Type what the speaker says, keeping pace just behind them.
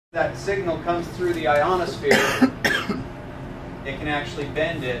that signal comes through the ionosphere, it can actually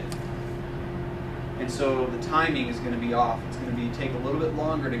bend it, and so the timing is going to be off. It's going to take a little bit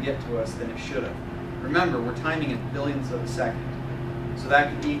longer to get to us than it should have. Remember, we're timing at billionths of a second, so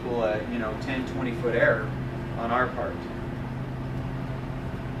that could equal a 10, 20-foot error on our part.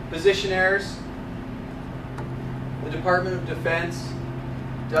 Position errors. The Department of Defense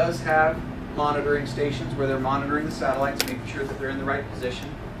does have monitoring stations where they're monitoring the satellites, making sure that they're in the right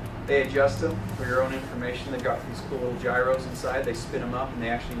position. They adjust them for your own information. They've got these cool little gyros inside. They spin them up, and they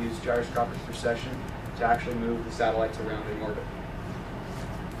actually use gyroscopic precession to actually move the satellites around in orbit.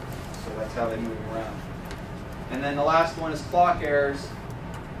 So that's how they move them around. And then the last one is clock errors.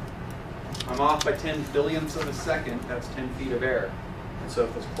 I'm off by 10 billionths of a second. That's 10 feet of error. And so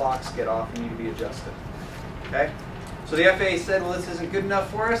if those clocks get off, they need to be adjusted. Okay? So the FAA said, well, this isn't good enough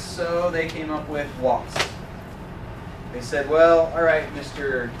for us, so they came up with WASP. They said, well, all right,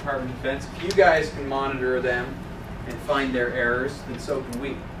 Mr. Department of Defense, if you guys can monitor them and find their errors, then so can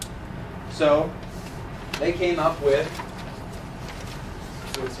we. So they came up with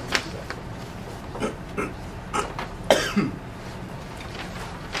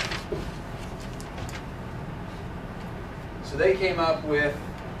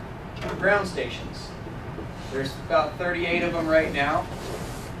ground stations. There's about 38 of them right now,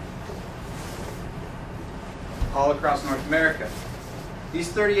 all across North America.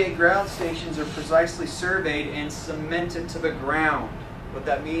 These 38 ground stations are precisely surveyed and cemented to the ground. What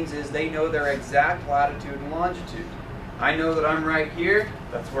that means is they know their exact latitude and longitude. I know that I'm right here,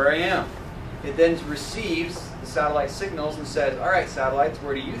 that's where I am. It then receives the satellite signals and says, all right, satellites,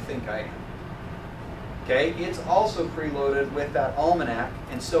 where do you think I am? Okay, it's also preloaded with that almanac,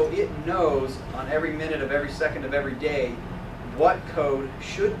 and so it knows on every minute of every second of every day what code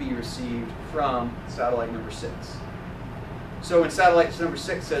should be received from satellite number 6. So when satellite number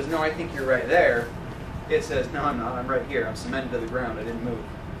 6 says, no, I think you're right there, it says, no, I'm not, I'm right here, I'm cemented to the ground, I didn't move.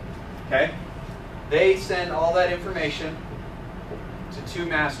 Okay? They send all that information to 2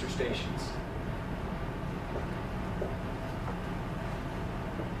 master stations.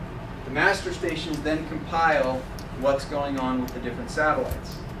 The master stations then compile what's going on with the different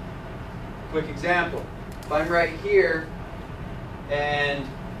satellites. Quick example, if I'm right here, and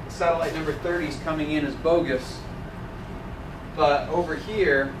satellite number 30 is coming in as bogus, but over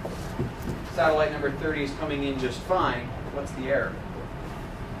here, satellite number 30 is coming in just fine. What's the error?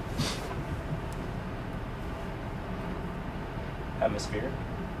 Atmosphere?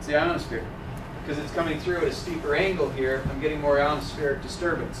 It's the ionosphere. Because it's coming through at a steeper angle here, I'm getting more ionospheric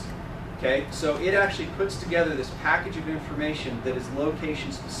disturbance. Okay, so it actually puts together this package of information that is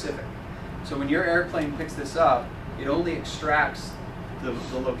location specific. So when your airplane picks this up, it only extracts the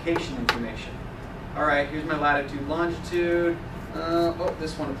location information. All right, here's my latitude, longitude. Oh,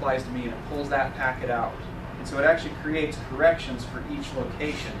 this one applies to me, and it pulls that packet out. And so it actually creates corrections for each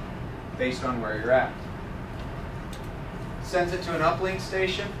location based on where you're at. Sends it to an uplink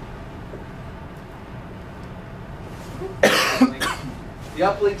station. The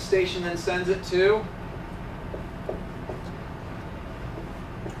uplink station then sends it to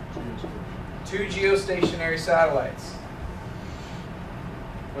 2 geostationary satellites.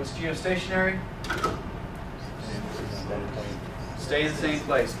 What's geostationary? Stay in the same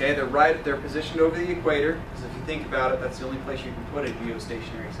place. Okay, they're positioned over the equator, because if you think about it, that's the only place you can put a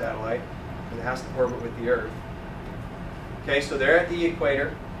geostationary satellite, because it has to orbit with the Earth. Okay, so they're at the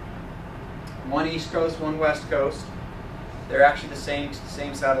equator. One east coast, one west coast. They're actually the same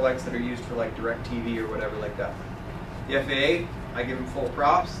satellites that are used for like DirecTV or whatever like that. The FAA, I give them full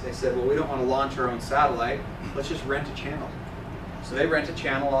props. They said, well, we don't want to launch our own satellite. Let's just rent a channel. So they rent a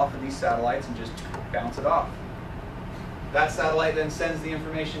channel off of these satellites and just bounce it off. That satellite then sends the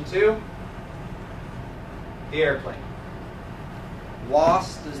information to the airplane.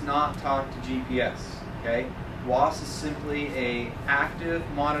 WASP does not talk to GPS. Okay? WASP is simply an active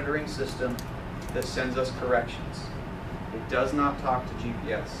monitoring system that sends us corrections. It does not talk to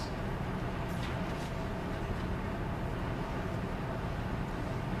GPS.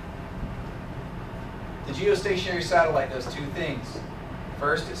 The geostationary satellite does 2 things.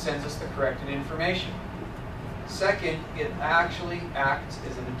 First, it sends us the corrected information. Second, it actually acts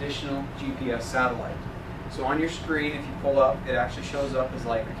as an additional GPS satellite. So on your screen, if you pull up, it actually shows up as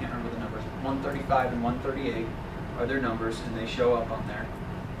like, I can't remember the numbers, 135 and 138 are their numbers, and they show up on there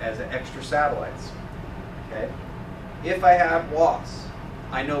as extra satellites. Okay? If I have WASP,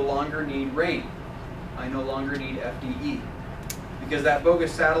 I no longer need RAIN. I no longer need FDE. Because that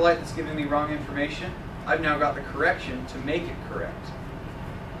bogus satellite that's giving me wrong information, I've now got the correction to make it correct.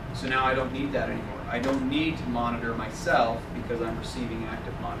 So now I don't need that anymore. I don't need to monitor myself because I'm receiving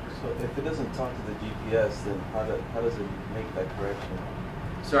active monitoring. So if it doesn't talk to the GPS, then how does it make that correction?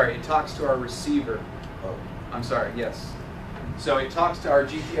 Sorry, it talks to our receiver. Oh. I'm sorry, yes. So it talks to our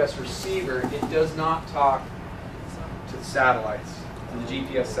GPS receiver. It does not talk to the satellites, to the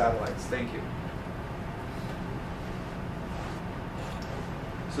GPS satellites. Thank you.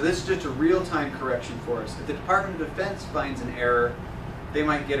 So this is just a real-time correction for us. If the Department of Defense finds an error, they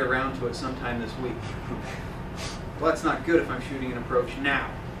might get around to it sometime this week. Well, that's not good if I'm shooting an approach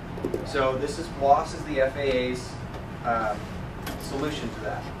now. So this is WAS is the FAA's solution to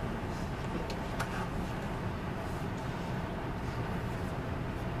that.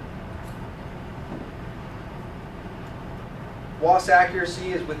 WAS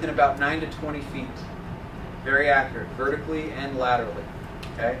accuracy is within about 9 to 20 feet. Very accurate, vertically and laterally.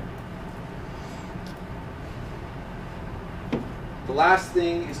 Okay? The last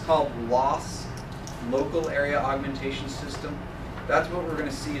thing is called LAAS, Local Area Augmentation System. That's what we're going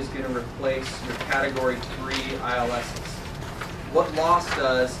to see is going to replace your Category 3 ILSs. What LAAS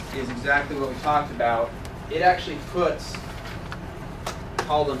does is exactly what we talked about. It actually puts,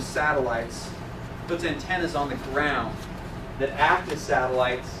 call them satellites, puts antennas on the ground that act as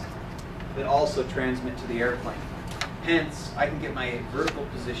satellites that also transmit to the airplane. Hence, I can get my vertical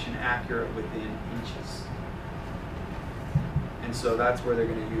position accurate within inches. And so that's where they're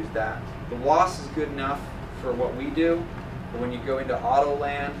going to use that. The WAS is good enough for what we do, but when you go into auto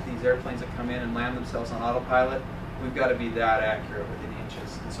land, these airplanes that come in and land themselves on autopilot, we've got to be that accurate within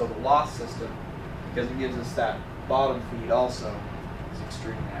inches. And so the LAAS system, because it gives us that bottom feed also, is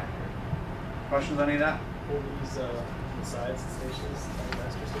extremely accurate. Questions on any of that? Will we use the sides stations, the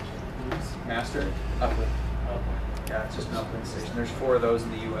master station? Master? Uplink. Oh. Yeah, it's just an uplink station. There's 4 of those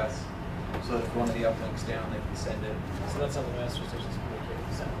in the U.S. So if one of the uplinks down, they can send it. So that's how the master stations communicate with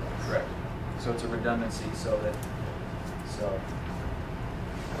the satellites. Correct. So it's a redundancy so that,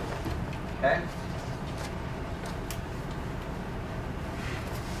 okay?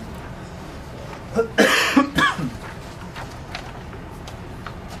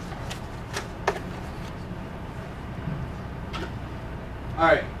 All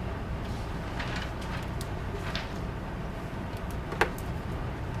right.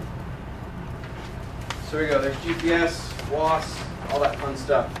 So here we go. There's GPS, WAS, all that fun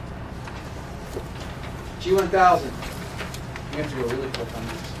stuff. G1000. We have to go really quick on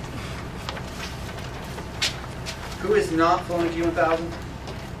this. Who is not flown a G1000?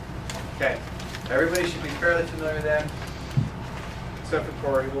 Okay. Everybody should be fairly familiar with them, except for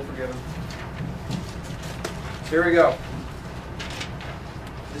Corey. We'll forgive him. So here we go.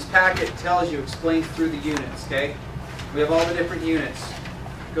 This packet tells you, explains through the units, okay? We have all the different units.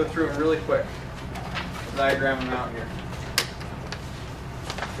 Go through them really quick. I'll diagram them out here.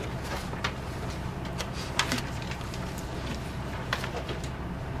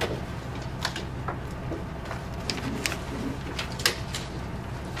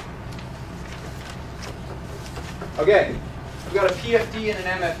 Okay, we've got a PFD and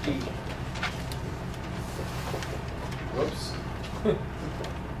an MFD. Whoops.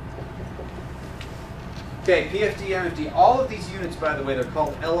 Okay, PFD, MFD. All of these units, by the way, they're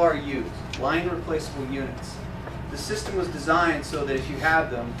called LRUs, line replaceable units. The system was designed so that if you had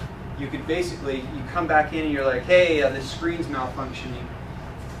them, you could basically, you come back in and you're like, hey, this screen's malfunctioning.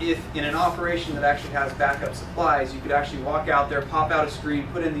 If in an operation that actually has backup supplies, you could actually walk out there, pop out a screen,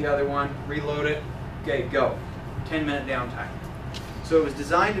 put in the other one, reload it, okay, go. 10-minute downtime. So it was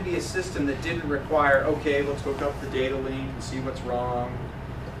designed to be a system that didn't require, okay, let's hook up the data link and see what's wrong.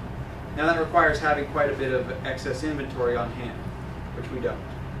 Now that requires having quite a bit of excess inventory on hand, which we don't.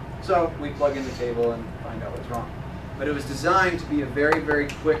 So we plug in the cable and find out what's wrong. But it was designed to be a very, very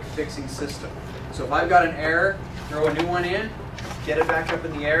quick fixing system. So if I've got an error, throw a new one in, get it back up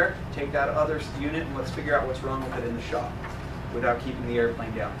in the air, take that other unit, and let's figure out what's wrong with it in the shop without keeping the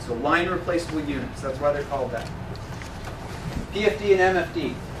airplane down. So line replaceable units, that's why they're called that. PFD and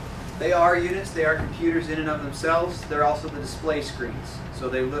MFD. They are units, they are computers in and of themselves. They're also the display screens. So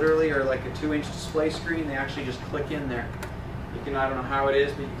they literally are like a 2-inch display screen. They actually just click in there. You can, I don't know how it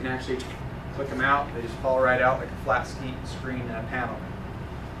is, but you can actually click them out. They just fall right out like a flat screen and a panel.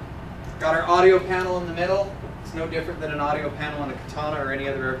 Got our audio panel in the middle. It's no different than an audio panel on a Katana or any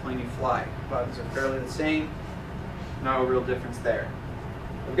other airplane you fly. Buttons are fairly the same. No real difference there.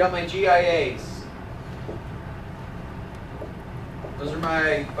 I've got my GIAs. Those are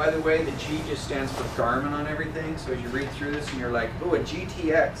my, by the way, the G just stands for Garmin on everything. So as you read through this and you're like, oh, a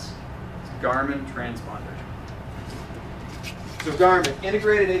GTX. It's Garmin transponder. So Garmin,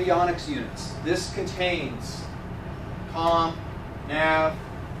 integrated avionics units. This contains comm, nav,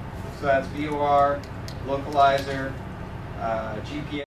 So that's VOR, localizer, GPS.